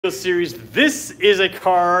Series. This is a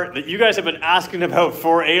car that you guys have been asking about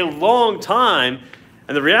for a long time,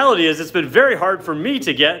 and the reality is it's been very hard for me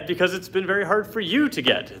to get because it's been very hard for you to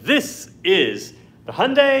get. This is the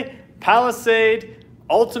Hyundai Palisade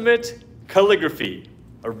Ultimate Calligraphy,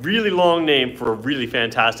 a really long name for a really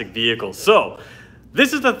fantastic vehicle. So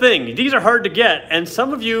this is the thing, these are hard to get, and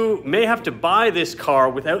some of you may have to buy this car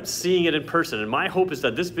without seeing it in person, and my hope is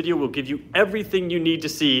that this video will give you everything you need to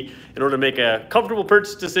see in order to make a comfortable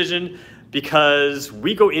purchase decision, because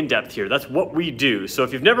we go in depth here. That's what we do. So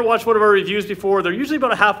if you've never watched one of our reviews before, they're usually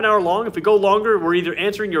about a half an hour long. If we go longer, we're either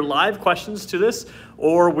answering your live questions to this,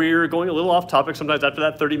 or we're going a little off topic sometimes after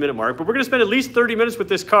that 30-minute mark. But we're gonna spend at least 30 minutes with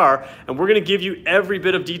this car, and we're gonna give you every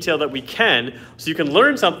bit of detail that we can, so you can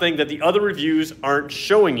learn something that the other reviews aren't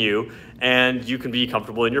showing you, and you can be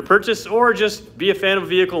comfortable in your purchase, or just be a fan of a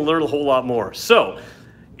vehicle and learn a whole lot more. So,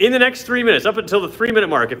 in the next 3 minutes, up until the 3-minute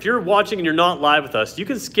mark, if you're watching and you're not live with us, you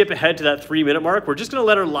can skip ahead to that 3-minute mark. We're just gonna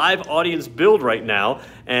let our live audience build right now.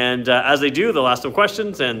 And as they do, they'll ask some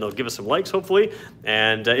questions and they'll give us some likes, hopefully.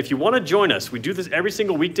 And if you wanna join us, we do this every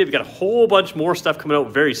single weekday. We've got a whole bunch more stuff coming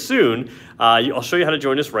out very soon. I'll show you how to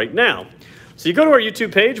join us right now. So you go to our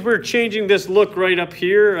YouTube page. We're changing this look right up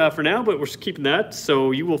here for now, but we're keeping that. So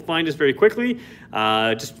you will find us very quickly.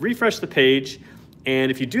 Just refresh the page.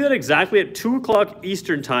 And if you do that exactly at 2 o'clock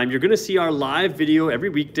Eastern time, you're gonna see our live video every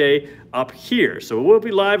weekday up here. So it will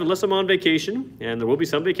be live unless I'm on vacation, and there will be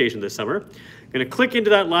some vacation this summer. I'm gonna click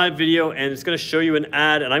into that live video and it's gonna show you an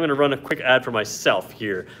ad, and I'm gonna run a quick ad for myself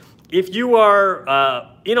here. If you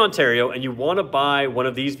are in Ontario and you wanna buy one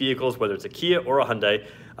of these vehicles, whether it's a Kia or a Hyundai,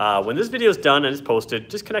 when this video is done and it's posted,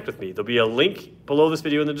 just connect with me. There'll be a link below this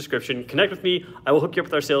video in the description. Connect with me. I will hook you up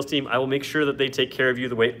with our sales team. I will make sure that they take care of you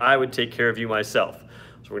the way I would take care of you myself.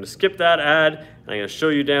 So we're gonna skip that ad, and I'm gonna show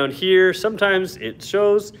you down here. Sometimes it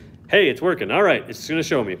shows, hey, it's working. All right, it's gonna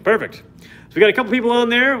show me. Perfect. So we got a couple people on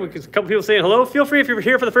there. A couple people saying hello. Feel free, if you're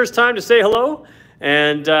here for the first time, to say hello.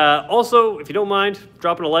 And also, if you don't mind,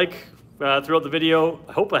 dropping a like throughout the video.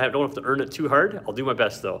 I hope I don't have to earn it too hard. I'll do my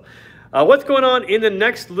best though. What's going on in the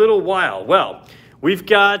next little while? Well, we've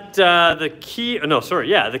got the Kia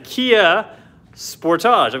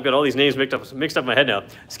Sportage. I've got all these names mixed up in my head now.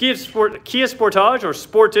 Kia Sportage or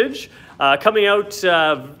Sportage coming out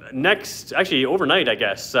overnight, I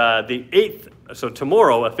guess, the 8th, so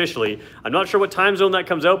tomorrow officially. I'm not sure what time zone that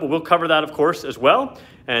comes out, but we'll cover that, of course, as well.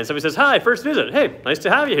 And somebody says, hi, first visit. Hey, nice to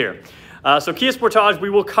have you here. So Kia Sportage,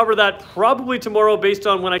 we will cover that probably tomorrow based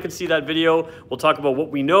on when I can see that video. We'll talk about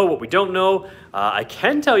what we know, what we don't know. I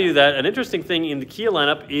can tell you that an interesting thing in the Kia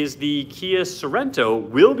lineup is the Kia Sorento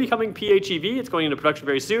will be coming PHEV. It's going into production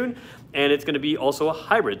very soon, and it's going to be also a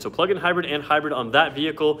hybrid. So plug-in hybrid and hybrid on that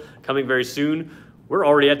vehicle coming very soon. We're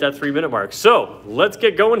already at that 3-minute mark. So let's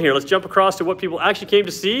get going here. Let's jump across to what people actually came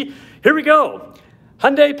to see. Here we go.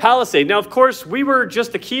 Hyundai Palisade. Now, of course, we were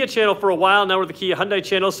just the Kia channel for a while. Now we're the Kia Hyundai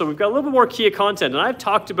channel, so we've got a little bit more Kia content. And I've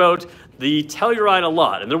talked about the Telluride a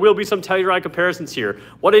lot, and there will be some Telluride comparisons here.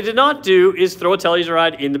 What I did not do is throw a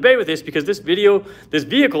Telluride in the bay with this, because this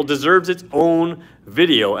vehicle deserves its own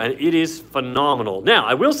video, and it is phenomenal. Now,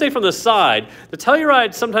 I will say from the side, the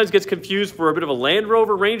Telluride sometimes gets confused for a bit of a Land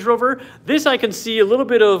Rover, Range Rover. This I can see a little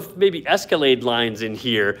bit of maybe Escalade lines in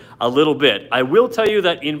here, a little bit. I will tell you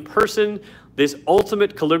that in person, this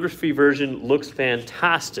Ultimate Calligraphy version looks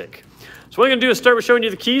fantastic. So what I'm gonna do is start with showing you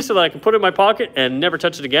the key so that I can put it in my pocket and never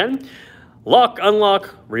touch it again. Lock,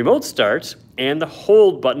 unlock, remote start, and the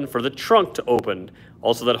hold button for the trunk to open.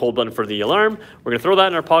 Also that hold button for the alarm. We're gonna throw that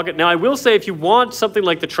in our pocket. Now I will say, if you want something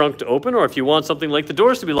like the trunk to open, or if you want something like the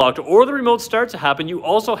doors to be locked, or the remote start to happen, you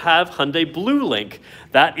also have Hyundai Blue Link.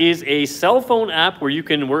 That is a cell phone app where you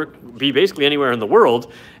can be basically anywhere in the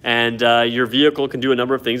world, and your vehicle can do a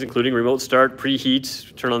number of things, including remote start,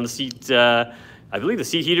 preheat, turn on the seat, I believe the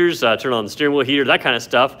seat heaters, turn on the steering wheel heater, that kind of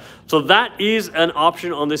stuff. So that is an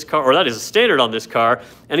option on this car, or that is a standard on this car.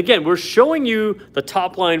 And again, we're showing you the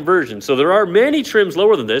top line version. So there are many trims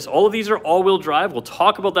lower than this. All of these are all-wheel drive. We'll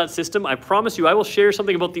talk about that system. I promise you, I will share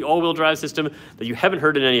something about the all-wheel drive system that you haven't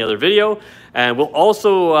heard in any other video. And we'll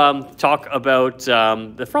also talk about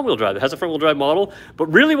the front-wheel drive. It has a front-wheel drive model. But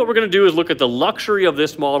really what we're gonna do is look at the luxury of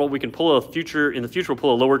this model. We can pull in the future, we'll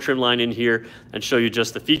pull a lower trim line in here and show you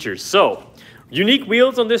just the features. So, unique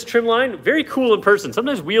wheels on this trim line, very cool in person.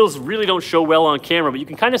 Sometimes wheels really don't show well on camera, but you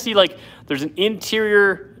can kind of see like there's an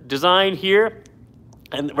interior design here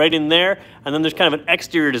and right in there, and then there's kind of an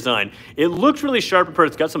exterior design. It looks really sharp in person.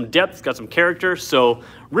 It's got some depth, it's got some character, so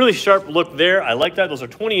really sharp look there. I like that. Those are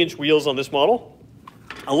 20-inch wheels on this model.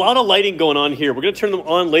 A lot of lighting going on here. We're gonna turn them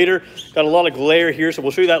on later. Got a lot of glare here, so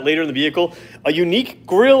we'll show you that later in the vehicle. A unique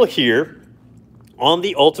grille here on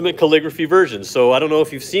the Ultimate Calligraphy version. So I don't know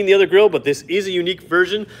if you've seen the other grill, but this is a unique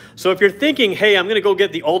version. So if you're thinking, hey, I'm gonna go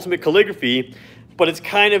get the Ultimate Calligraphy, but it's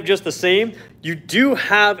kind of just the same, you do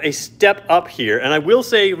have a step up here. And I will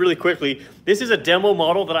say really quickly, this is a demo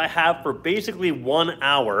model that I have for basically 1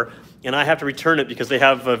 hour, and I have to return it because they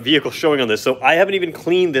have a vehicle showing on this. So I haven't even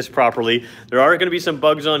cleaned this properly. There are gonna be some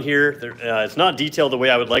bugs on here. It's not detailed the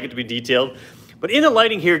way I would like it to be detailed. But in the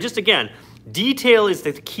lighting here, just again, detail is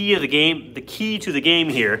the key of the game, the key to the game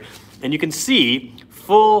here. And you can see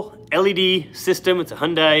full LED system. It's a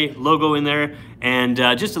Hyundai logo in there, and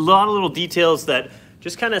just a lot of little details that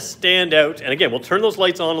just kind of stand out. And again, we'll turn those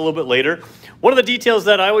lights on a little bit later. One of the details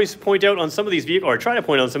that I always point out on some of these vehicles, or try to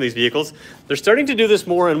point out on some of these vehicles, they're starting to do this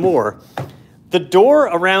more and more. The door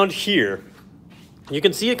around here, you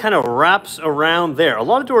can see it kind of wraps around there. A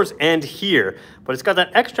lot of doors end here, but it's got that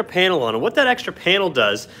extra panel on. And what that extra panel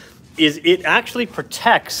does is it actually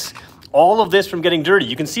protects all of this from getting dirty.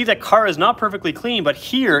 You can see that car is not perfectly clean, but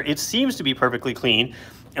here it seems to be perfectly clean.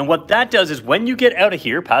 And what that does is when you get out of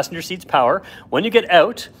here, passenger seats power, when you get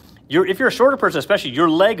out, if you're a shorter person especially, your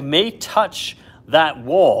leg may touch that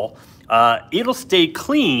wall. It'll stay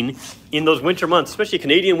clean in those winter months, especially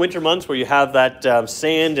Canadian winter months where you have that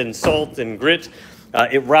sand and salt and grit.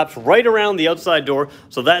 It wraps right around the outside door,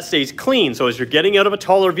 so that stays clean. So as you're getting out of a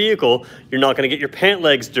taller vehicle, you're not going to get your pant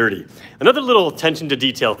legs dirty. Another little attention to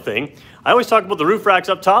detail thing, I always talk about the roof racks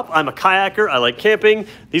up top. I'm a kayaker, I like camping.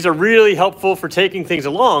 These are really helpful for taking things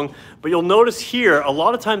along, but you'll notice here, a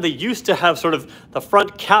lot of time they used to have sort of the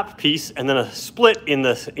front cap piece and then a split in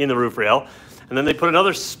the roof rail. And then they put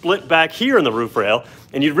another split back here in the roof rail,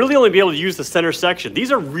 and you'd really only be able to use the center section. These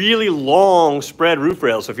are really long spread roof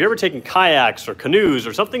rails. So if you're ever taking kayaks or canoes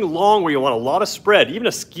or something long where you want a lot of spread, even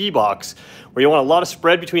a ski box where you want a lot of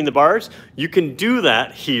spread between the bars, you can do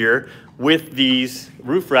that here with these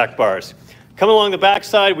roof rack bars. Coming along the back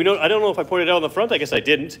side, I don't know if I pointed out on the front, I guess I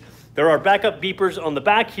didn't. There are backup beepers on the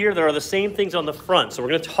back here. There are the same things on the front. So we're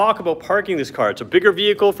going to talk about parking this car. It's a bigger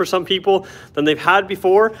vehicle for some people than they've had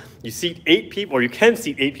before. You seat 8 people, or you can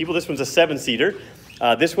seat 8 people. This one's a 7-seater.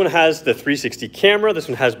 This one has the 360 camera. This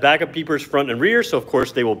one has backup beepers front and rear. So of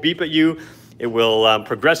course they will beep at you. It will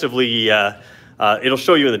progressively, it'll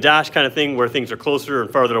show you in the dash kind of thing where things are closer and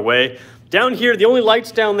farther away. Down here, the only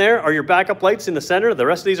lights down there are your backup lights in the center. The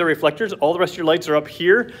rest of these are reflectors. All the rest of your lights are up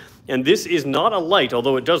here. And this is not a light,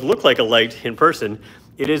 although it does look like a light in person.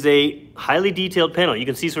 It is a highly detailed panel. You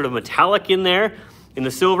can see sort of metallic in there, in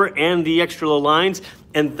the silver and the extra low lines.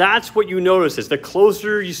 And that's what you notice is the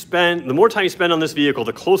closer you spend, the more time you spend on this vehicle,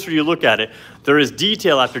 the closer you look at it, there is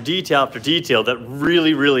detail after detail after detail that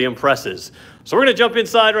really, really impresses. So we're gonna jump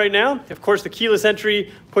inside right now. Of course, the keyless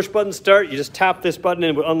entry, push button start, you just tap this button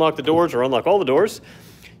and it will unlock the doors or unlock all the doors.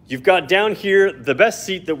 You've got down here the best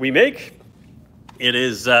seat that we make. It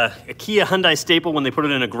is a Kia Hyundai staple when they put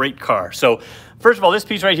it in a great car. So first of all, this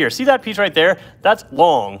piece right here, see that piece right there? That's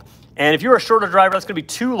long. And if you're a shorter driver, that's gonna be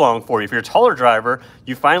too long for you. If you're a taller driver,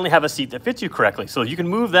 you finally have a seat that fits you correctly. So you can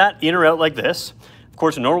move that in or out like this. Of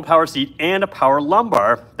course, a normal power seat and a power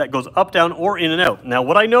lumbar that goes up, down, or in and out. Now,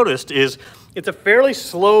 what I noticed is it's a fairly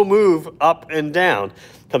slow move up and down.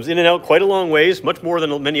 Comes in and out quite a long ways, much more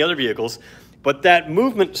than many other vehicles. But that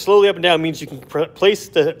movement slowly up and down means you can place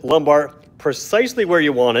the lumbar precisely where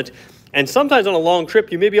you want it. And sometimes on a long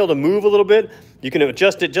trip, you may be able to move a little bit. You can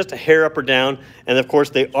adjust it just a hair up or down. And of course,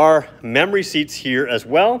 they are memory seats here as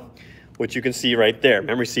well, which you can see right there,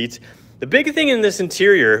 memory seats. The big thing in this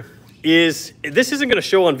interior is, this isn't gonna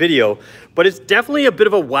show on video, but it's definitely a bit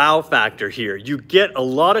of a wow factor here. You get a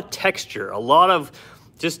lot of texture, a lot of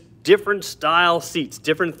just different style seats,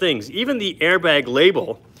 different things. Even the airbag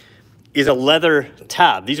label is a leather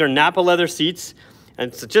tab. These are Napa leather seats,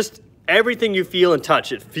 and it's just everything you feel and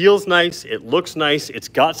touch. It feels nice, it looks nice, it's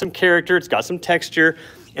got some character, it's got some texture,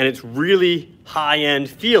 and it's really high-end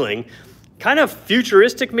feeling. Kind of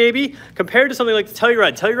futuristic maybe, compared to something like the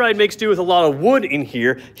Telluride. Telluride makes do with a lot of wood in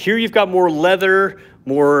here. Here you've got more leather,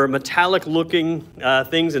 more metallic looking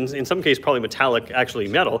things, and in some cases probably metallic, actually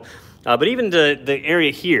metal. But even the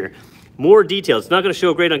area here, more detail. It's not gonna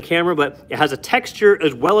show great on camera, but it has a texture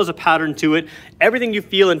as well as a pattern to it. Everything you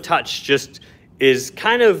feel and touch just is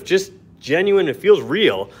kind of just genuine. It feels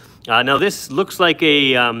real. Now this looks like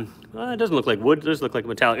a, it doesn't look like wood, it does look like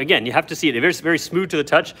metallic. Again, you have to see it. It's very smooth to the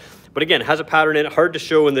touch, but again, it has a pattern in it, hard to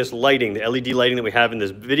show in this lighting, the LED lighting that we have in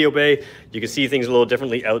this video bay. You can see things a little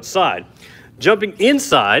differently outside. Jumping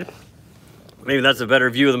inside, maybe that's a better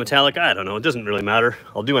view of the metallic. I don't know, it doesn't really matter.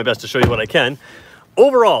 I'll do my best to show you what I can.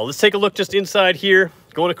 Overall, let's take a look just inside here.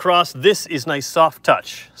 Going across, this is nice soft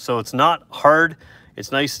touch. So it's not hard,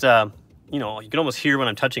 it's nice you know, you can almost hear when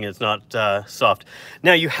I'm touching it, it's not soft.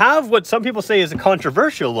 Now you have what some people say is a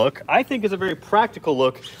controversial look. I think is a very practical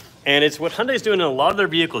look, and it's what Hyundai's doing in a lot of their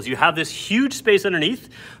vehicles. You have this huge space underneath.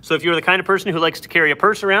 So if you're the kind of person who likes to carry a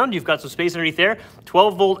purse around, you've got some space underneath there,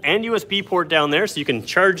 12 volt and USB port down there, so you can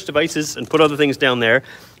charge devices and put other things down there.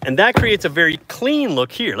 And that creates a very clean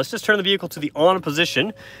look here. Let's just turn the vehicle to the on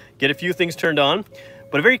position, get a few things turned on,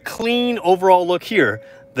 but a very clean overall look here.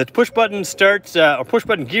 The push button start, or push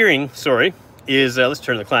button gearing, sorry, is, let's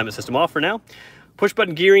turn the climate system off for now. Push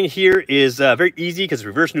button gearing here is very easy because it's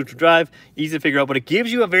reverse neutral drive, easy to figure out, but it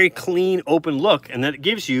gives you a very clean, open look, and then it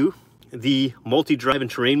gives you the multi-drive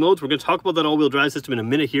and terrain modes. We're going to talk about that all-wheel drive system in a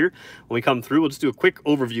minute here when we come through. We'll just do a quick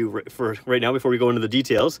overview for right now before we go into the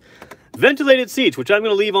details. Ventilated seats, which I'm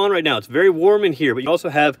going to leave on right now. It's very warm in here, but you also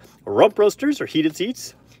have rump roasters or heated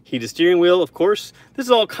seats. Heated steering wheel, of course. This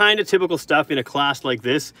is all kind of typical stuff in a class like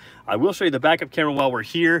this. I will show you the backup camera while we're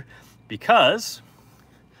here because...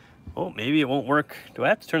 oh, maybe it won't work. Do I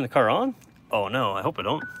have to turn the car on? Oh no, I hope I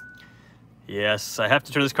don't. Yes, I have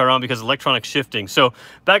to turn this car on because of electronic shifting. So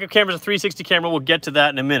backup camera's a 360 camera. We'll get to that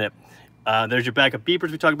in a minute. There's your backup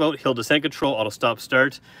beepers we talked about, hill descent control, auto stop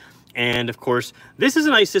start. And of course, this is a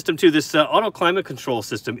nice system too, this auto climate control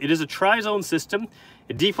system. It is a tri-zone system.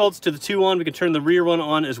 It defaults to the 2 on. We can turn the rear one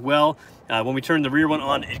on as well. When we turn the rear one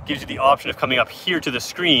on, it gives you the option of coming up here to the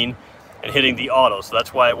screen and hitting the auto. So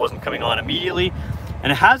that's why it wasn't coming on immediately.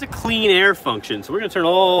 And it has a clean air function. So we're gonna turn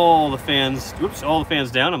all the fans, all the fans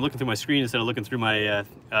down. I'm looking through my screen instead of looking through my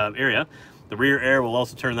area. The rear air will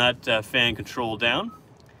also turn that fan control down.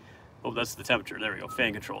 Oh, that's the temperature. There we go,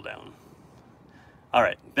 fan control down. All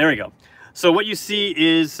right, there we go. So what you see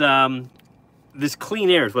is this clean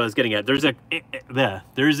air is what I was getting at.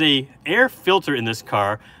 There's a air filter in this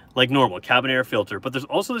car, like normal, cabin air filter, but there's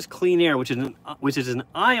also this clean air, which is an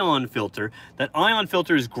ion filter. That ion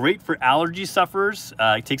filter is great for allergy sufferers.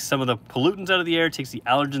 It takes some of the pollutants out of the air, takes the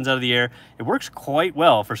allergens out of the air. It works quite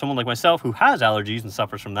well for someone like myself who has allergies and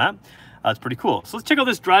suffers from that. It's pretty cool. So let's check out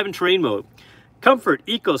this drive and terrain mode. Comfort,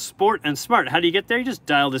 Eco, Sport, and Smart. How do you get there? You just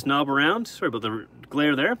dial this knob around. Sorry about the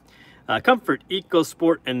glare there. Comfort, Eco,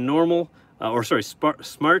 Sport, and Normal,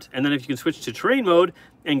 Smart. And then if you can switch to terrain mode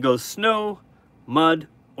and go snow, mud,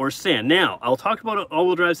 or sand. Now, I'll talk about the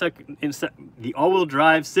all-wheel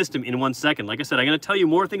drive system in 1 second. Like I said, I'm going to tell you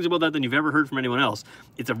more things about that than you've ever heard from anyone else.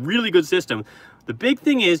 It's a really good system. The big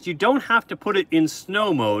thing is you don't have to put it in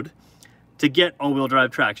snow mode to get all-wheel drive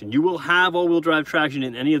traction. You will have all-wheel drive traction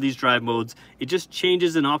in any of these drive modes. It just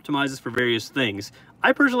changes and optimizes for various things.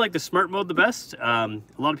 I personally like the Smart mode the best. A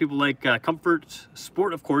lot of people like Comfort.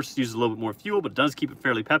 Sport, of course, uses a little bit more fuel, but does keep it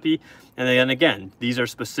fairly peppy. And then again, these are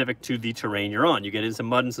specific to the terrain you're on. You get in some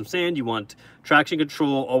mud and some sand, you want traction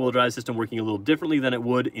control, all-wheel drive system working a little differently than it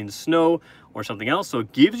would in snow or something else. So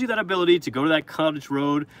it gives you that ability to go to that cottage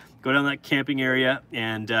road, go down that camping area,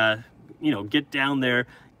 and you know, get down there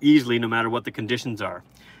easily no matter what the conditions are.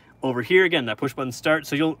 Over here again, that push button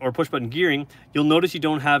start, or push button gearing, you'll notice you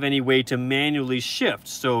don't have any way to manually shift.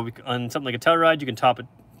 So on something like a Telluride, you can tap it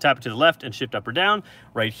to the left and shift up or down.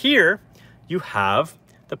 Right here, you have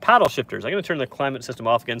the paddle shifters. I'm going to turn the climate system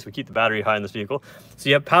off again so we keep the battery high in this vehicle. So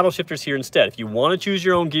you have paddle shifters here instead. If you want to choose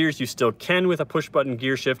your own gears, you still can with a push button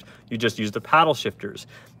gear shift. You just use the paddle shifters.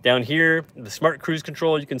 Down here, the Smart Cruise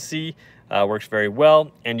Control, you can see, works very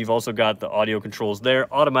well. And you've also got the audio controls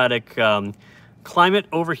there. Automatic climate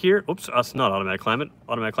over here. Oops, that's not automatic climate.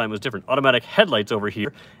 Automatic climate was different. Automatic headlights over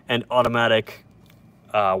here and automatic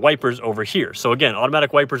wipers over here. So again,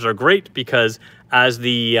 automatic wipers are great because as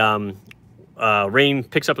the rain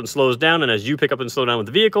picks up and slows down, and as you pick up and slow down with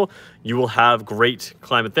the vehicle, you will have great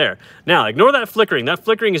climate there. Now, ignore that flickering. That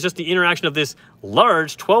flickering is just the interaction of this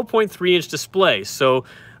large 12.3-inch display. So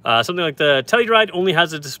something like the Telluride only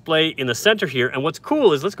has a display in the center here. And what's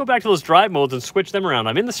cool is, let's go back to those drive modes and switch them around.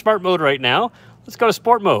 I'm in the Smart mode right now. Let's go to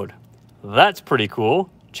Sport mode. That's pretty cool.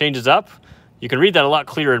 Changes up. You can read that a lot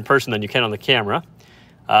clearer in person than you can on the camera.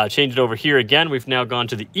 Change it over here again. We've now gone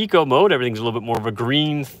to the Eco mode. Everything's a little bit more of a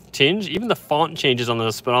green tinge. Even the font changes on the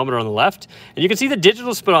speedometer on the left. And you can see the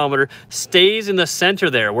digital speedometer stays in the center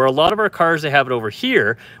there, where a lot of our cars, they have it over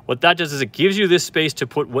here. What that does is it gives you this space to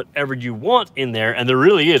put whatever you want in there, and there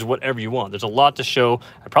really is whatever you want. There's a lot to show.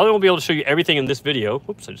 I probably won't be able to show you everything in this video.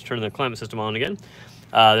 Whoops, I just turned the climate system on again.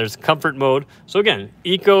 There's Comfort mode. So again,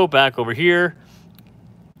 Eco back over here.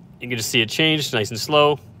 You can just see it change, nice and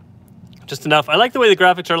slow. Just enough. I like the way the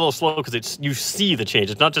graphics are a little slow because you see the change.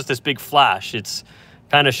 It's not just this big flash. It's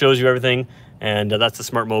kind of shows you everything. And that's the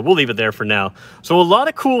smart mode. We'll leave it there for now. So a lot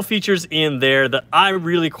of cool features in there that I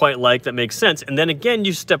really quite like that makes sense. And then again,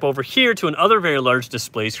 you step over here to another very large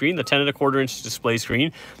display screen, the 10.25-inch display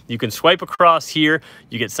screen. You can swipe across here.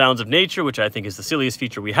 You get Sounds of Nature, which I think is the silliest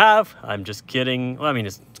feature we have. I'm just kidding. Well, I mean,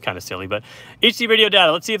 it's kind of silly, but HD radio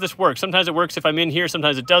data. Let's see if this works. Sometimes it works if I'm in here.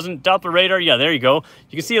 Sometimes it doesn't. Doppler radar. Yeah, there you go.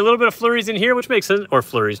 You can see a little bit of flurries in here, which makes sense. Or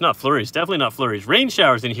flurries, not flurries. Definitely not flurries. Rain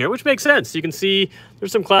showers in here, which makes sense. You can see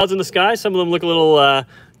there's some clouds in the sky. Some of them look a little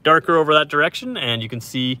darker over that direction, and you can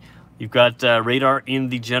see you've got radar in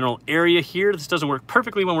the general area here. This doesn't work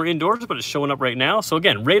perfectly when we're indoors, but it's showing up right now. So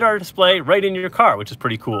again, radar display right in your car, which is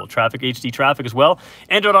pretty cool. Traffic, HD traffic as well.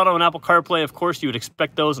 Android Auto and Apple CarPlay, of course, you would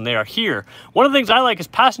expect those, and they are here. One of the things I like is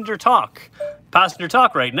passenger talk. Passenger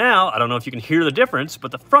talk right now, I don't know if you can hear the difference,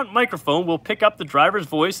 but the front microphone will pick up the driver's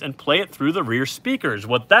voice and play it through the rear speakers.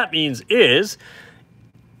 What that means is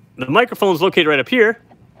the microphone's located right up here,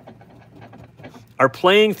 are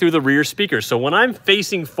playing through the rear speakers. So when I'm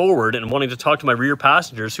facing forward and wanting to talk to my rear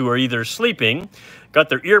passengers who are either sleeping, got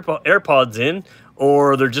their AirPods in,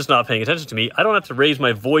 or they're just not paying attention to me, I don't have to raise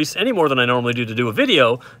my voice any more than I normally do to do a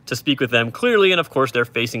video to speak with them clearly. And of course, they're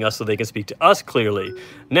facing us so they can speak to us clearly.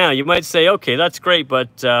 Now, you might say, okay, that's great,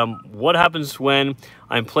 but what happens when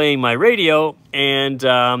I'm playing my radio and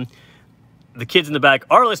the kids in the back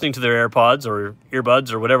are listening to their AirPods or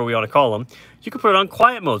earbuds or whatever we want to call them? You can put it on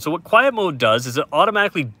quiet mode. So what quiet mode does is it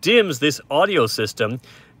automatically dims this audio system,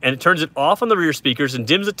 and it turns it off on the rear speakers and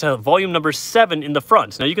dims it to volume number 7 in the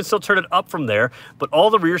front. Now you can still turn it up from there, but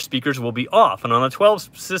all the rear speakers will be off. And on a 12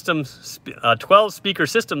 speaker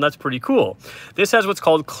system, that's pretty cool. This has what's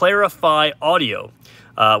called Clarify Audio.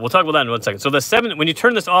 We'll talk about that in 1 second. So the 7, when you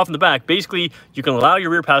turn this off in the back, basically you can allow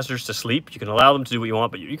your rear passengers to sleep. You can allow them to do what you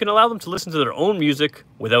want, but you can allow them to listen to their own music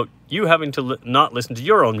without you having to not listen to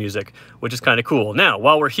your own music, which is kind of cool. Now,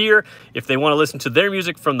 while we're here, if they want to listen to their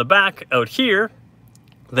music from the back out here,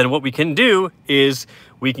 then what we can do is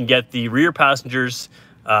we can get the rear passengers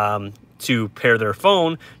to pair their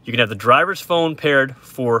phone. You can have the driver's phone paired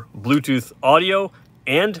for Bluetooth audio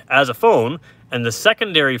and as a phone, and the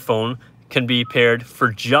secondary phone can be paired for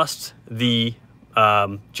just the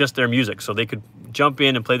just their music, so they could jump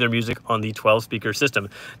in and play their music on the 12 speaker system.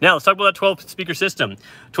 Now let's talk about that 12 speaker system.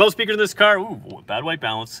 12 speakers in this car. Ooh, bad white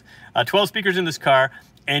balance. 12 speakers in this car,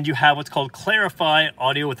 and you have what's called Clarify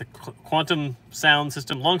Audio with a quantum sound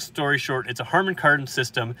system. Long story short, it's a Harman Kardon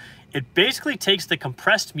system. It basically takes the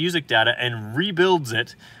compressed music data and rebuilds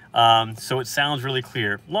it so it sounds really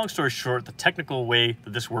clear. Long story short, the technical way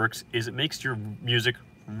that this works is it makes your music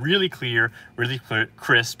really clear, really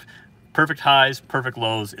crisp, perfect highs, perfect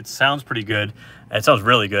lows. It sounds pretty good. It sounds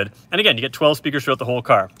really good. And again, you get 12 speakers throughout the whole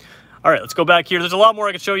car. All right, let's go back here. There's a lot more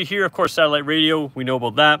I can show you here. Of course, satellite radio, we know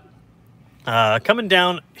about that. Coming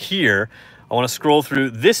down here, I want to scroll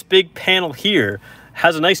through. This big panel here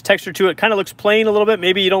has a nice texture to it. Kind of looks plain a little bit.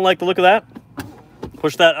 Maybe you don't like the look of that.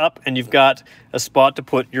 Push that up and you've got a spot to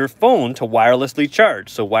put your phone to wirelessly charge.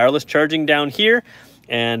 So wireless charging down here.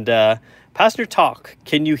 And passenger talk.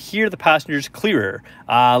 Can you hear the passengers clearer?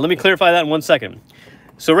 Let me clarify that in 1 second.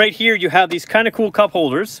 So right here you have these kind of cool cup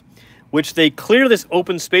holders, which they clear this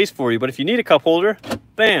open space for you. But if you need a cup holder,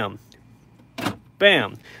 bam,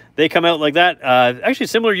 bam. They come out like that. Actually,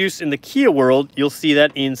 similar use in the Kia world. You'll see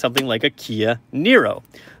that in something like a Kia Niro.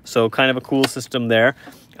 So kind of a cool system there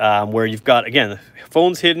where you've got, again,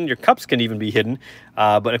 phone's hidden. Your cups can even be hidden.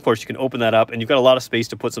 But of course, you can open that up and you've got a lot of space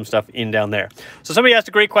to put some stuff in down there. So somebody asked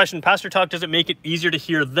a great question. Passenger talk, does it make it easier to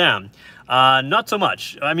hear them? Not so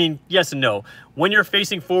much. I mean, yes and no. When you're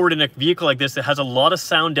facing forward in a vehicle like this, it has a lot of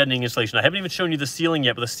sound deadening insulation. I haven't even shown you the ceiling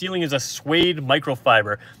yet, but the ceiling is a suede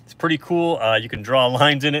microfiber. It's pretty cool. You can draw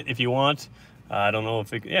lines in it if you want. I don't know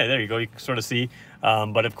if it, yeah, there you go. You can sort of see.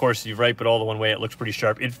 But of course, you write it all the one way. It looks pretty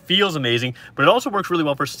sharp. It feels amazing, but it also works really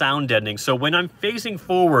well for sound deadening. So when I'm facing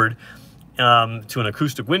forward to an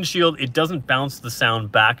acoustic windshield, it doesn't bounce the sound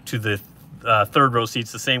back to the third row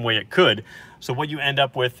seats the same way it could. So what you end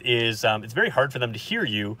up with is it's very hard for them to hear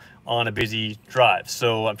you on a busy drive.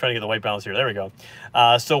 So I'm trying to get the white balance here. There we go.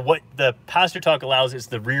 So what the passenger talk allows is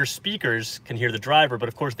the rear speakers can hear the driver, but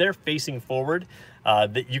of course they're facing forward.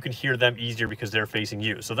 That you can hear them easier because they're facing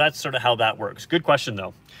you. So that's sort of how that works. Good question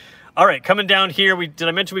though. All right, coming down here, did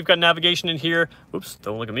I mention we've got navigation in here? Oops,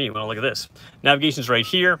 don't look at me, well, look at this. Navigation's right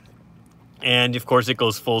here. And of course it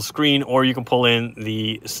goes full screen, or you can pull in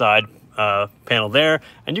the side panel there,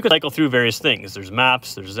 and you can cycle through various things. There's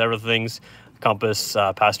maps, there's everything. compass,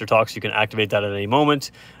 passenger talks. You can activate that at any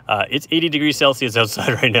moment. It's 80 degrees Celsius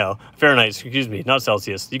outside right now. Fahrenheit, excuse me, not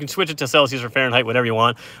Celsius. You can switch it to Celsius or Fahrenheit, whatever you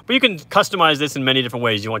want. But you can customize this in many different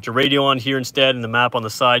ways. You want your radio on here instead and the map on the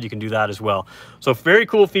side, you can do that as well. So very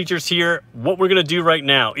cool features here. What we're going to do right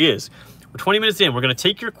now is, we're 20 minutes in, we're going to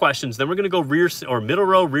take your questions, then we're going to go rear or middle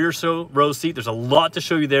row, rear row seat. There's a lot to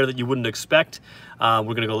show you there that you wouldn't expect. We're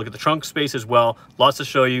going to go look at the trunk space as well. Lots to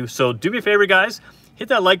show you. So do me a favor, guys. Hit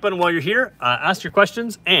that like button while you're here. Ask your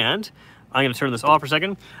questions, and I'm going to turn this off for a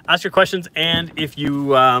second. Ask your questions, and if you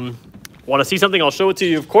want to see something, I'll show it to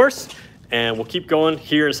you, of course, and we'll keep going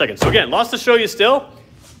here in a second. So again, lots to show you still,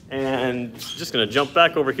 and just going to jump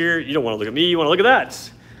back over here. You don't want to look at me. You want to look at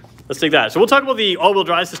that. Let's take that. So we'll talk about the all-wheel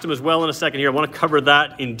drive system as well in a second here. I want to cover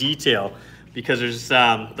that in detail because there's,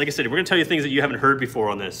 like I said, we're going to tell you things that you haven't heard before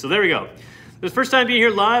on this. So there we go. This is the first time being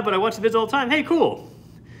here live, but I watch the vids all the time. Hey, cool.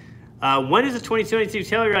 When is the 2022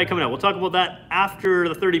 Telluride coming out? We'll talk about that after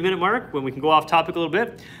the 30-minute mark when we can go off topic a little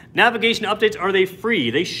bit. Navigation updates, are they free?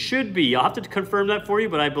 They should be. I'll have to confirm that for you,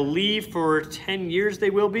 but I believe for 10 years they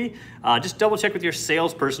will be. Just double check with your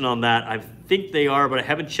salesperson on that. I think they are, but I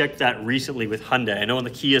haven't checked that recently with Hyundai. I know on the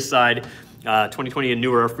Kia side, 2020 and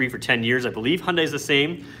newer are free for 10 years. I believe Hyundai's the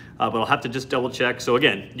same, but I'll have to just double check. So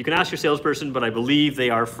again, you can ask your salesperson, but I believe they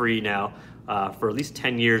are free now. For at least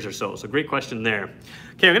 10 years or so. So great question there.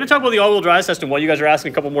 Okay, I'm going to talk about the all-wheel drive system while you guys are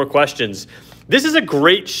asking a couple more questions. This is a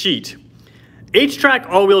great sheet. H-track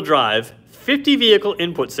all-wheel drive, 50 vehicle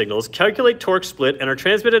input signals, calculate torque split, and are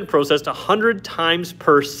transmitted and processed 100 times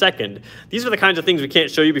per second. These are the kinds of things we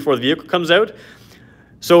can't show you before the vehicle comes out.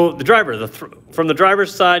 So the driver, from the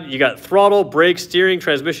driver's side, you got throttle, brake, steering,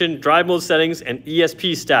 transmission, drive mode settings, and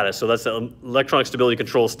ESP status. So that's the electronic stability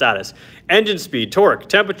control status. Engine speed, torque,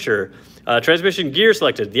 temperature, transmission gear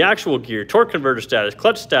selected, the actual gear, torque converter status,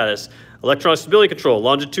 clutch status, electronic stability control,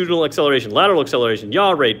 longitudinal acceleration, lateral acceleration,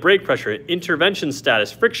 yaw rate, brake pressure, intervention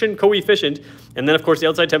status, friction coefficient, and then of course the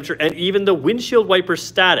outside temperature and even the windshield wiper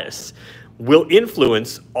status will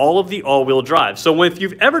influence all of the all-wheel drive. So if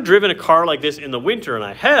you've ever driven a car like this in the winter, and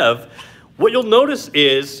I have, what you'll notice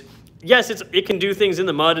is, yes, it can do things in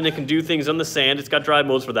the mud and it can do things on the sand. It's got drive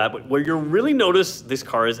modes for that, but where you'll really notice this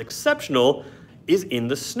car is exceptional is in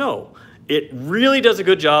the snow. It really does a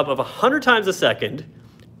good job of 100 times a second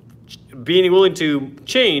being willing to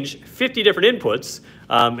change 50 different inputs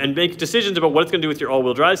and make decisions about what it's going to do with your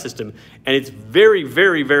all-wheel drive system. And it's very,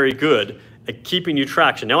 very, very good at keeping you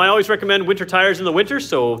traction. Now, I always recommend winter tires in the winter,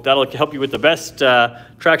 so that'll help you with the best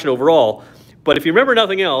traction overall. But if you remember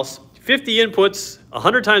nothing else, 50 inputs,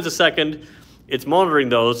 100 times a second, it's monitoring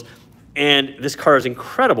those. And this car is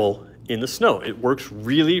incredible in the snow. It works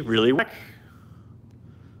really, really well.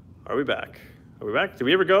 Are we back? Are we back? Did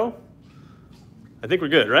we ever go? I think we're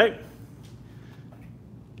good, right?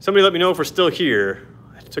 Somebody let me know if we're still here.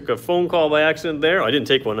 I took a phone call by accident there. Oh, I didn't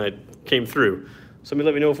take one, I came through. Somebody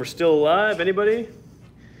let me know if we're still alive. Anybody?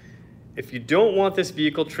 If you don't want this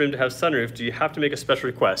vehicle trim to have sunroof, do you have to make a special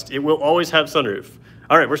request? It will always have sunroof.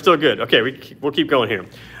 All right, we're still good. Okay, we'll keep going here.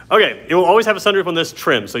 Okay, it will always have a sunroof on this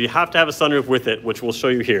trim, so you have to have a sunroof with it, which we'll show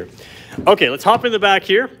you here. Okay, let's hop in the back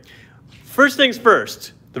here. First things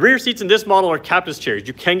first, the rear seats in this model are captain's chairs.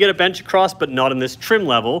 You can get a bench across, but not in this trim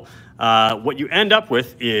level. What you end up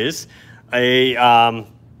with is the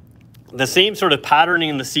same sort of patterning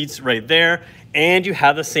in the seats right there, and you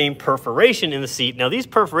have the same perforation in the seat. Now, these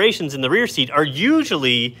perforations in the rear seat are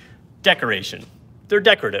usually decoration. They're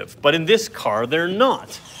decorative, but in this car, they're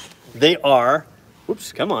not. They are,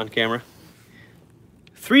 whoops, come on, camera.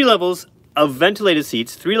 3 levels of ventilated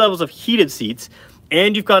seats, 3 levels of heated seats,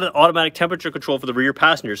 and you've got an automatic temperature control for the rear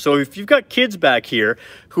passengers. So if you've got kids back here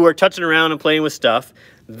who are touching around and playing with stuff,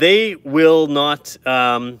 they will not,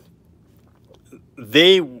 you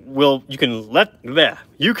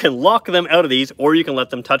can lock them out of these, or you can let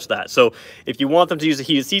them touch that. So if you want them to use the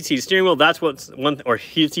heated seats, heated steering wheel, that's what's one, or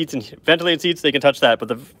heated seats and ventilated seats, they can touch that. But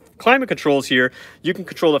the climate controls here, you can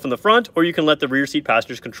control that from the front, or you can let the rear seat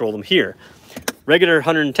passengers control them here. Regular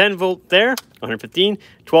 110 volt there, 115,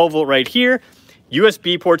 12 volt right here,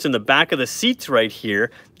 USB ports in the back of the seats right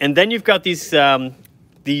here, and then you've got these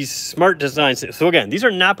smart designs. So again, these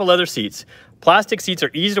are Napa leather seats. Plastic seats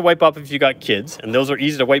are easy to wipe up if you got kids, and those are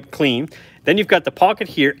easy to wipe clean. Then you've got the pocket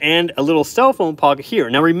here and a little cell phone pocket here.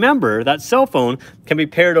 Now remember, that cell phone can be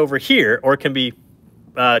paired over here, or it can be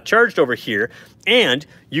charged over here, and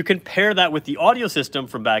you can pair that with the audio system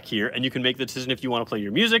from back here, and you can make the decision if you want to play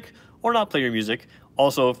your music or not play your music.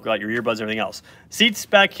 Also, if you've got your earbuds and everything else. Seats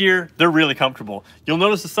back here, they're really comfortable. You'll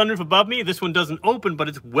notice the sunroof above me. This one doesn't open, but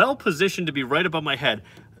it's well positioned to be right above my head.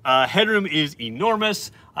 Headroom is enormous.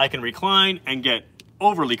 I can recline and get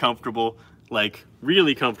overly comfortable. like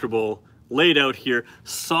really comfortable, laid out here.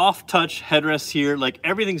 Soft touch headrests here, like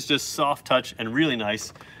everything's just soft touch and really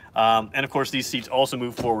nice. And of course these seats also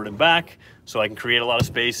move forward and back, so I can create a lot of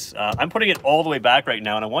space. I'm putting it all the way back right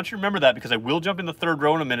now, and I want you to remember that because I will jump in the third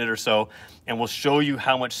row in a minute or so, and we'll show you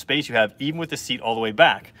how much space you have even with the seat all the way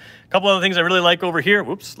back. A couple other things I really like over here.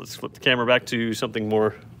 Whoops, let's flip the camera back to something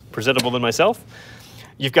more presentable than myself.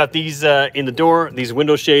 You've got these in the door, these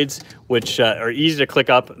window shades, which are easy to click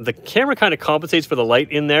up. The camera kind of compensates for the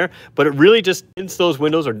light in there, but it really just tints those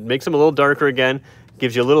windows or makes them a little darker again.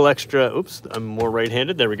 Gives you a little extra, oops, I'm more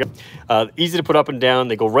right-handed, there we go. Easy to put up and down,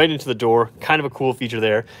 they go right into the door, kind of a cool feature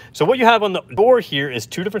there. So what you have on the door here is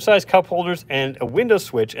 2 different size cup holders and a window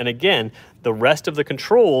switch, and again, the rest of the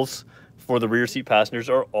controls for the rear seat passengers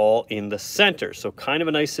are all in the center. So kind of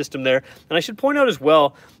a nice system there. And I should point out as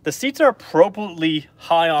well, the seats are appropriately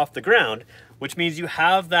high off the ground, which means you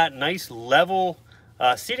have that nice level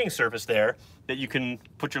seating surface there that you can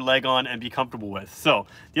put your leg on and be comfortable with. So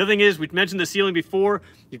the other thing is, we mentioned the ceiling before,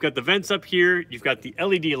 you've got the vents up here, you've got the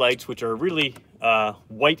LED lights, which are really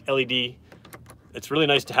white LED. It's really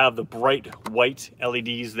nice to have the bright white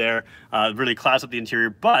LEDs there, really class up the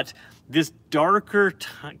interior, but this darker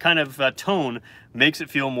kind of tone makes it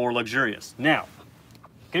feel more luxurious. Now, I'm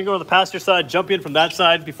gonna go to the passenger side, jump in from that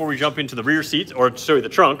side before we jump into the rear seats, or show you the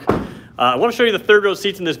trunk. I wanna show you the third row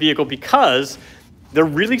seats in this vehicle because they're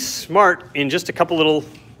really smart in just a couple little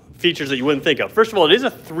features that you wouldn't think of. First of all, it is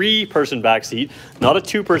a 3-person back seat, not a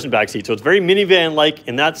 2-person back seat, so it's very minivan-like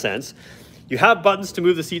in that sense. You have buttons to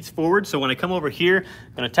move the seats forward, so when I come over here,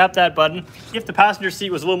 I'm gonna tap that button. If the passenger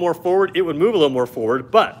seat was a little more forward, it would move a little more forward,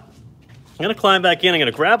 but I'm gonna climb back in, I'm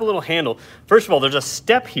gonna grab a little handle. First of all, there's a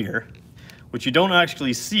step here, which you don't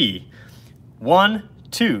actually see. 1,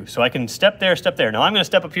 2, so I can step there, step there. Now I'm gonna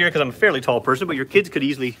step up here because I'm a fairly tall person, but your kids could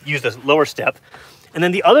easily use the lower step. And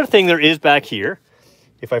then the other thing there is back here,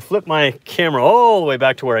 if I flip my camera all the way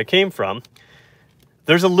back to where I came from,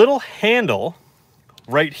 there's a little handle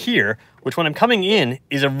right here, which when I'm coming in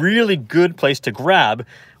is a really good place to grab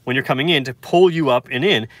when you're coming in to pull you up and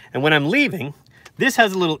in. And when I'm leaving, this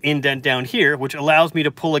has a little indent down here, which allows me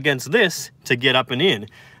to pull against this to get up and in.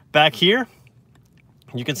 Back here,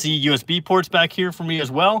 you can see USB ports back here for me as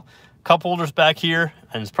well. Cup holders back here,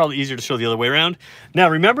 and it's probably easier to show the other way around. Now,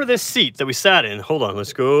 remember this seat that we sat in. Hold on,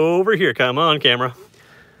 let's go over here. Come on, camera.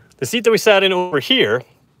 The seat that we sat in over here,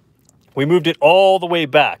 we moved it all the way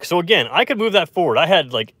back. So again, I could move that forward. I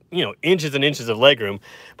had like, you know, inches and inches of legroom.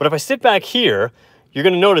 But if I sit back here, you're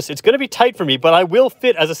gonna notice it's gonna be tight for me, but I will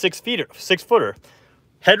fit as a 6-footer.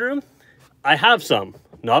 Headroom, I have some,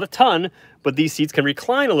 not a ton, but these seats can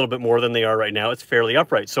recline a little bit more than they are right now. It's fairly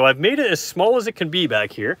upright. So I've made it as small as it can be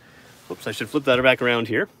back here. Oops, I should flip that back around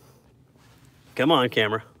here. Come on,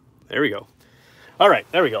 camera. There we go. All right,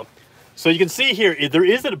 there we go. So you can see here, there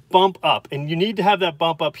is a bump up, and you need to have that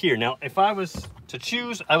bump up here. Now, if I was to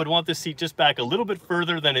choose, I would want this seat just back a little bit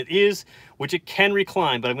further than it is, which it can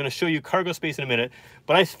recline, but I'm gonna show you cargo space in a minute.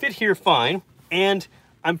 But I fit here fine, and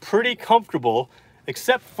I'm pretty comfortable,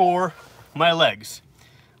 except for my legs.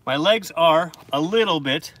 My legs are a little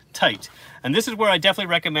bit tight. And this is where I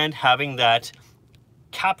definitely recommend having that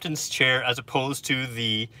captain's chair as opposed to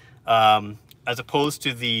the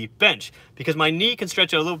bench, because my knee can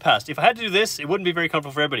stretch out a little past. If I had to do this, it wouldn't be very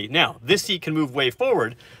comfortable for everybody. Now, this seat can move way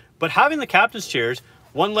forward, but having the captain's chairs,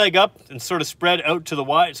 one leg up and sort of spread out to the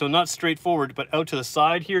wide, so not straight forward, but out to the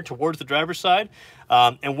side here towards the driver's side,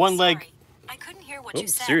 and one leg. I couldn't hear what you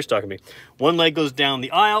said. Siri's talking to me. One leg goes down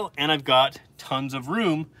the aisle, and I've got tons of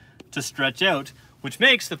room to stretch out, which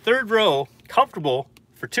makes the third row comfortable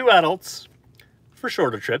for 2 adults for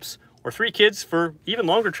shorter trips, or 3 kids for even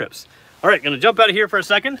longer trips. All right, gonna jump out of here for a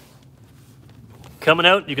second. Coming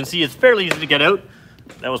out, you can see it's fairly easy to get out.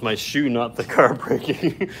 That was my shoe, not the car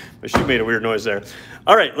braking. My shoe made a weird noise there.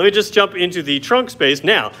 All right, let me just jump into the trunk space.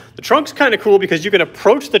 Now, the trunk's kind of cool because you can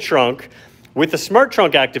approach the trunk with the smart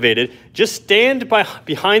trunk activated. Just stand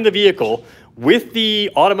behind the vehicle with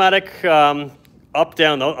the automatic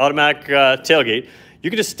up-down, the automatic tailgate.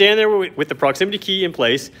 You can just stand there with the proximity key in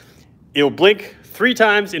place. It'll blink 3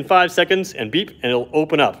 times in 5 seconds and beep, and it'll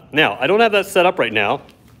open up. Now, I don't have that set up right now,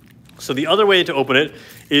 so the other way to open it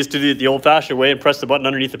is to do it the old-fashioned way and press the button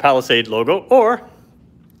underneath the Palisade logo, or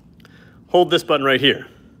hold this button right here.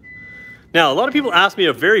 Now, a lot of people ask me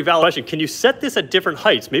a very valid question. Can you set this at different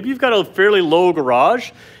heights? Maybe you've got a fairly low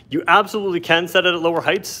garage. You absolutely can set it at lower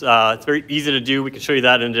heights. It's very easy to do. We can show you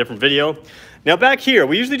that in a different video. Now, back here,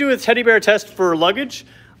 we usually do a teddy bear test for luggage.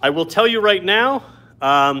 I will tell you right now,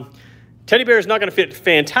 Teddy Bear is not going to fit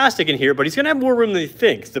fantastic in here, but he's going to have more room than you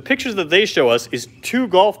think. The pictures that they show us is 2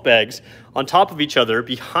 golf bags on top of each other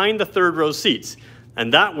behind the third row seats,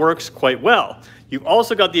 and that works quite well. You've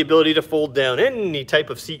also got the ability to fold down any type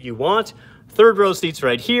of seat you want. Third row seats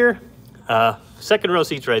right here, second row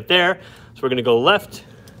seats right there. So we're going to go left,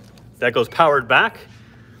 that goes powered back,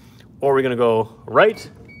 or we're going to go right.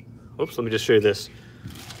 Oops, let me just show you this.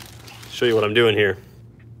 Show you what I'm doing here.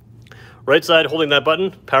 Right side holding that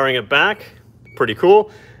button, powering it back, pretty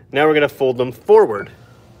cool. Now we're gonna fold them forward.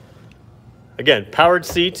 Again, powered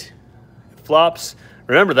seat, flops.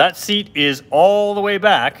 Remember, that seat is all the way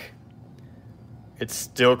back. It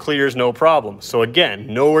still clears no problem. So again,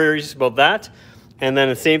 no worries about that. And then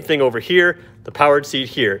the same thing over here, the powered seat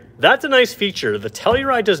here. That's a nice feature. The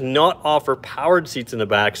Telluride does not offer powered seats in the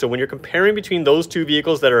back. So when you're comparing between those 2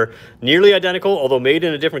 vehicles that are nearly identical, although made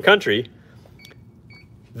in a different country,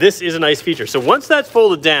 this is a nice feature. So once that's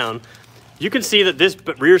folded down, you can see that this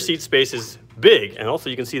rear seat space is big, and also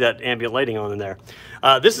you can see that ambient lighting on in there.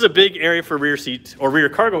 This is a big area for rear seat or rear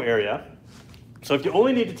cargo area. So if you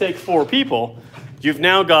only need to take 4 people, you've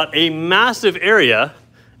now got a massive area.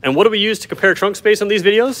 And what do we use to compare trunk space on these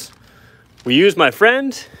videos? We use, my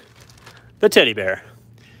friend, the Teddy Bear.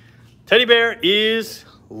 Teddy Bear is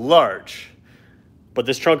large, but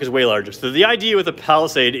this trunk is way larger. So the idea with the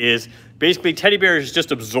Palisade is basically Teddy Bear is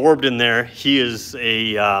just absorbed in there. He is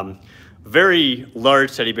a very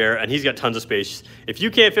large Teddy Bear, and he's got tons of space. If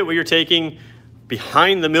you can't fit what you're taking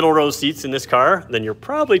behind the middle row seats in this car, then you're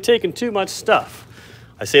probably taking too much stuff.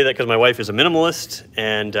 I say that because my wife is a minimalist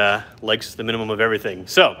and likes the minimum of everything.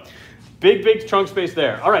 So, big trunk space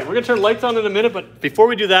there. All right, we're gonna turn lights on in a minute, but before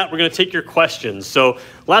we do that, we're gonna take your questions. So,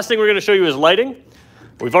 last thing we're gonna show you is lighting.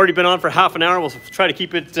 We've already been on for half an hour. We'll try to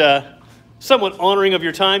keep it somewhat honoring of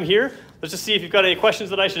your time here. Let's just see if you've got any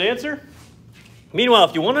questions that I should answer. Meanwhile,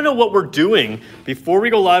 if you want to know what we're doing before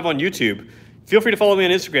we go live on YouTube, feel free to follow me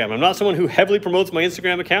on Instagram. I'm not someone who heavily promotes my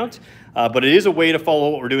Instagram account, but it is a way to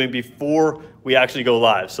follow what we're doing before we actually go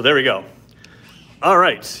live. So there we go. All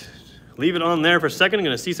right, leave it on there for a second. I'm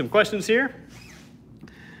going to see some questions here.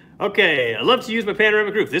 Okay, I love to use my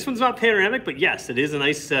panoramic roof. This one's not panoramic, but yes, it is a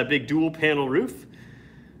nice big dual panel roof.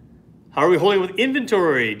 How are we holding with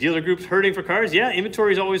inventory? Dealer groups hurting for cars? Yeah,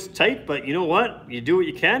 inventory is always tight, but you know what? You do what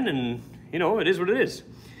you can, and you know, it is what it is.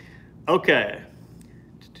 Okay.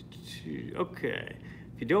 Okay.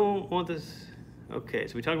 If you don't want this, okay,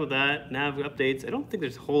 so we talked about that. Nav updates. I don't think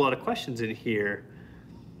there's a whole lot of questions in here.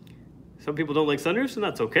 Some people don't like sunroofs, and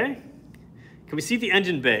that's okay. Can we see the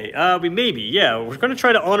engine bay? We maybe, yeah. We're going to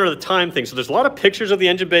try to honor the time thing. So there's a lot of pictures of the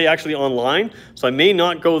engine bay actually online, so I may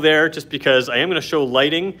not go there just because I am going to show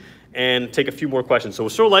lighting and take a few more questions. So we'll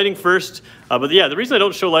show lighting first. But yeah, the reason I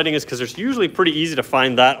don't show lighting is because it's usually pretty easy to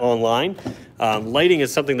find that online. Lighting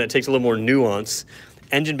is something that takes a little more nuance.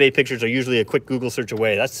 Engine bay pictures are usually a quick Google search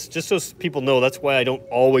away. That's just so people know. That's why I don't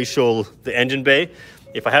always show the engine bay.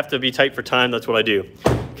 If I have to be tight for time, that's what I do.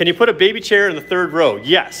 Can you put a baby chair in the third row?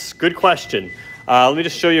 Yes, good question. Let me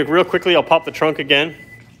just show you real quickly. I'll pop the trunk again.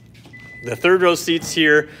 The third row seats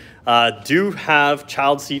here do have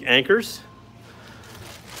child seat anchors.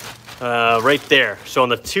 Right there. So on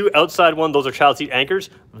the 2 outside one, those are child seat anchors.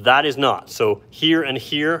 That is not. So here and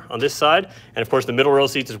here on this side, and of course the middle row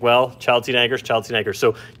seats as well, child seat anchors, child seat anchors.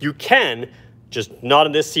 So you can, just not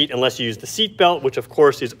in this seat unless you use the seat belt, which of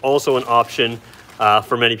course is also an option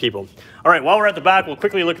for many people. All right, while we're at the back, we'll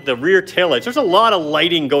quickly look at the rear taillights. There's a lot of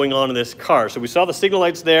lighting going on in this car. So we saw the signal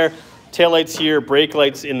lights there, taillights here, brake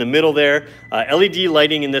lights in the middle there, LED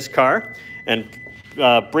lighting in this car, and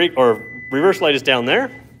brake or reverse light is down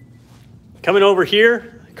there. Coming over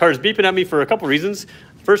here, the car is beeping at me for a couple reasons.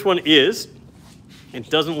 First one is, it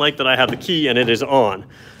doesn't like that I have the key and it is on. I'm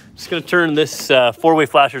just gonna turn this 4-way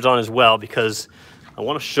flashers on as well because I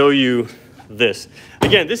wanna show you this.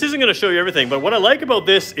 Again, this isn't gonna show you everything, but what I like about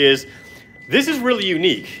this is really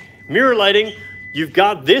unique. Mirror lighting, you've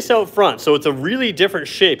got this out front, so it's a really different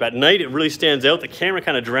shape. At night, it really stands out. The camera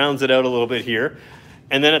kind of drowns it out a little bit here.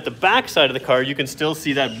 And then at the back side of the car, you can still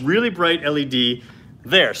see that really bright LED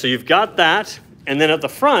there. So you've got that, and then at the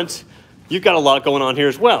front, you've got a lot going on here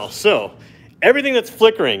as well. So everything that's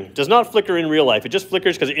flickering does not flicker in real life. It just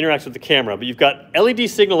flickers because it interacts with the camera. But you've got LED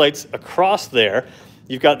signal lights across there.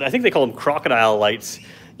 You've got, I think they call them crocodile lights.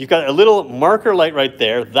 You've got a little marker light right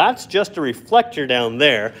there. That's just a reflector down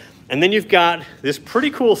there. And then you've got this pretty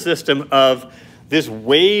cool system of this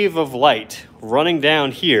wave of light running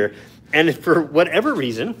down here. And for whatever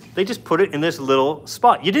reason, they just put it in this little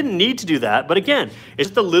spot. You didn't need to do that, but again, it's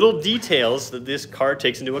the little details that this car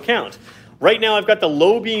takes into account. Right now, I've got the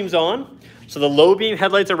low beams on, So the low beam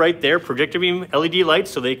headlights are right there, projector beam LED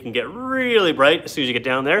lights, so they can get really bright as soon as you get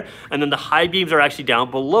down there. And then the high beams are actually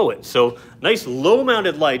down below it. So nice low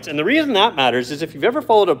mounted lights. And the reason that matters is if you've ever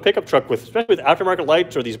followed a pickup truck with, especially with aftermarket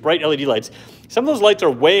lights or these bright LED lights, some of those lights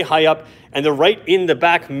are way high up and they're right in the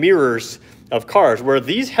back mirrors of cars, where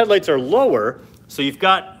these headlights are lower. So you've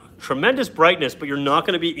got tremendous brightness, but you're not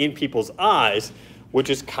going to be in people's eyes, which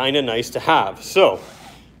is kind of nice to have. So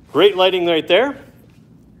great lighting right there.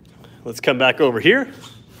 Let's come back over here.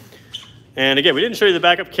 And again, we didn't show you the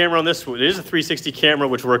backup camera on this. It is a 360 camera,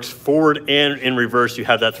 which works forward and in reverse. You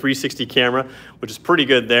have that 360 camera, which is pretty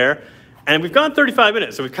good there. And we've gone 35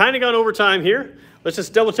 minutes, so we've kind of gone over time here. Let's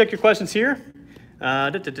just double check your questions here.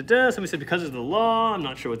 Somebody said because of the law, I'm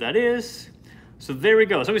not sure what that is. So there we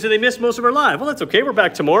go. Somebody said they missed most of our live. Well, that's okay. We're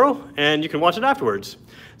back tomorrow, and you can watch it afterwards.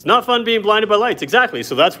 It's not fun being blinded by lights, exactly.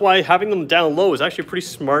 So that's why having them down low is actually a pretty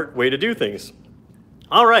smart way to do things.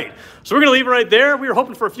 All right, so we're gonna leave it right there. We were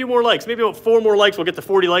hoping for a few more likes, maybe about 4 more likes. We'll get to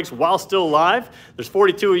 40 likes while still live. There's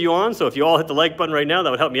 42 of you on, so if you all hit the like button right now, that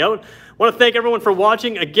would help me out. I wanna thank everyone for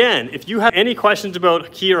watching. Again, if you have any questions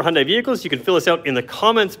about Kia or Hyundai vehicles, you can fill us out in the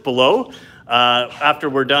comments below after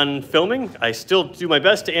we're done filming. I still do my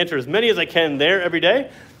best to answer as many as I can there every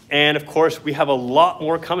day. And of course, we have a lot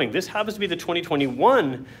more coming. This happens to be the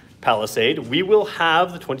 2021 Palisade. We will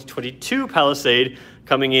have the 2022 Palisade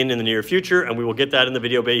coming in the near future, and we will get that in the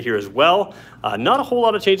video bay here as well. Not a whole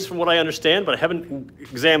lot of changes from what I understand, but I haven't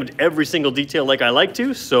examined every single detail like I like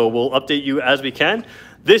to, so we'll update you as we can.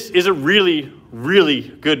 This is a really, really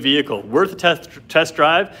good vehicle, worth a test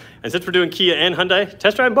drive. And since we're doing Kia and Hyundai,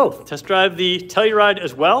 test drive both. Test drive the Telluride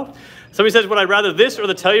as well. Somebody says, would I rather this or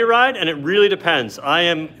the Telluride? And it really depends. I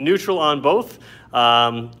am neutral on both.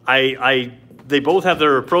 They both have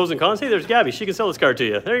their pros and cons. Hey, there's Gabby. She can sell this car to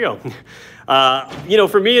you. There you go. You know,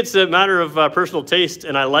 for me, it's a matter of personal taste,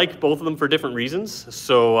 and I like both of them for different reasons.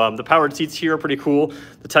 So the powered seats here are pretty cool.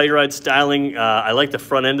 The Telluride styling, I like the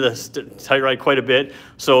front end of the Telluride quite a bit.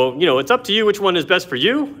 So, you know, it's up to you which one is best for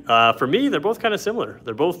you. For me, they're both kind of similar.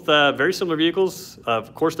 They're both very similar vehicles.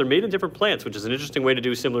 Of course, they're made in different plants, which is an interesting way to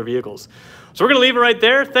do similar vehicles. So we're going to leave it right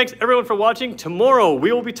there. Thanks, everyone, for watching. Tomorrow,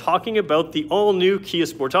 we will be talking about the all-new Kia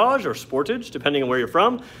Sportage or Sportage, depending on where you're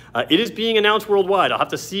from. It is being announced worldwide. I'll have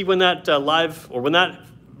to see when that when that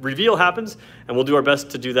reveal happens, and we'll do our best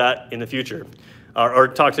to do that in the future, or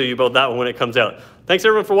talk to you about that one when it comes out. Thanks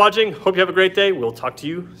everyone for watching. Hope you have a great day. We'll talk to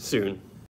you soon.